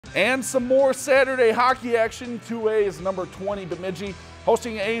And some more Saturday hockey action. 2A's number 20 Bemidji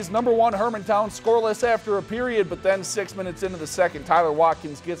hosting A's number 1 Hermantown, scoreless after a period, but then 6 minutes into the second, Tyler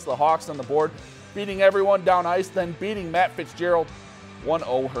Watkins gets the Hawks on the board, beating everyone down ice, then beating Matt Fitzgerald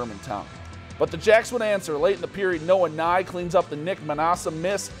 1-0 Hermantown. But the Jacks would answer. Late in the period, Noah Nye cleans up the Nick Manassa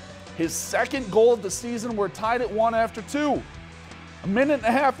miss. His second goal of the season. We're tied at 1 after 2. A minute and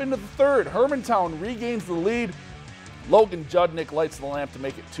a half into the third, Hermantown regains the lead. Logan Judnick lights the lamp to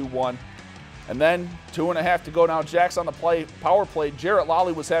make it 2-1. And then 2.5 to go now. Jacks on the power play. Jarrett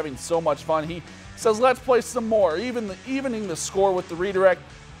Lawley was having so much fun. He says, let's play some more. Evening the score with the redirect.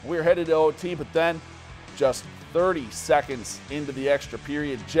 We're headed to OT, but then just 30 seconds into the extra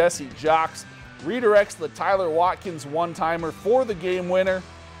period, Jesse Jocks redirects the Tyler Watkins one-timer for the game winner.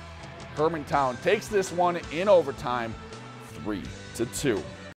 Hermantown takes this one in overtime, 3-2.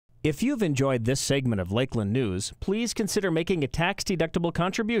 If you've enjoyed this segment of Lakeland News, please consider making a tax-deductible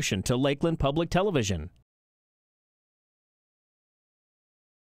contribution to Lakeland Public Television.